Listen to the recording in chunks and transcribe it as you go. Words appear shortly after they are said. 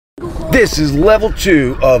This is level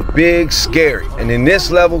 2 of Big Scary, and in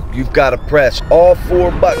this level you've got to press all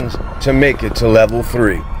 4 buttons to make it to level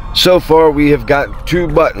 3. So far we have got 2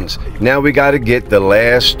 buttons. Now we got to get the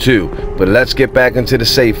last 2, but let's get back into the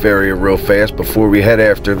safe area real fast before we head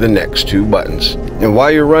after the next 2 buttons. And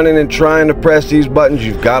while you're running and trying to press these buttons,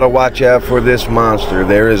 you've got to watch out for this monster.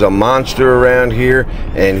 There is a monster around here,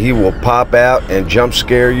 and he will pop out and jump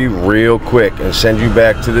scare you real quick and send you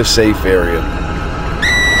back to the safe area.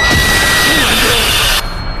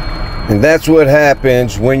 And that's what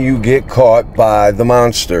happens when you get caught by the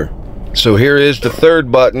monster. So here is the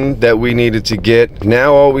 3rd button that we needed to get.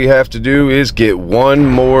 Now all we have to do is get 1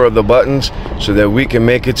 more of the buttons so that we can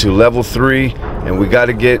make it to level 3. And we got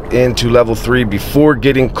to get into level 3 before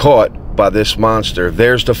getting caught by this monster.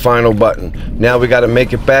 There's the final button. Now we got to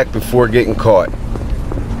make it back before getting caught.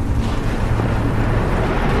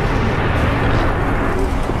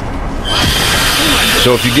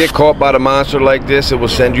 So if you get caught by the monster like this, it will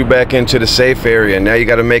send you back into the safe area. Now you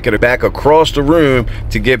got to make it back across the room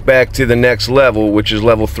to get back to the next level, which is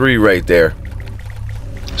level 3 right there.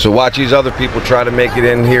 So watch these other people try to make it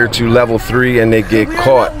in here to level 3 and they get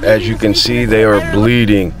caught. As you can see, they are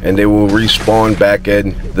bleeding and they will respawn back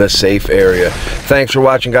in the safe area. Thanks for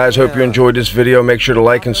watching, guys. Hope you enjoyed this video. Make sure to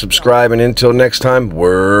like and subscribe, and until next time,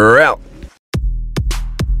 we're out.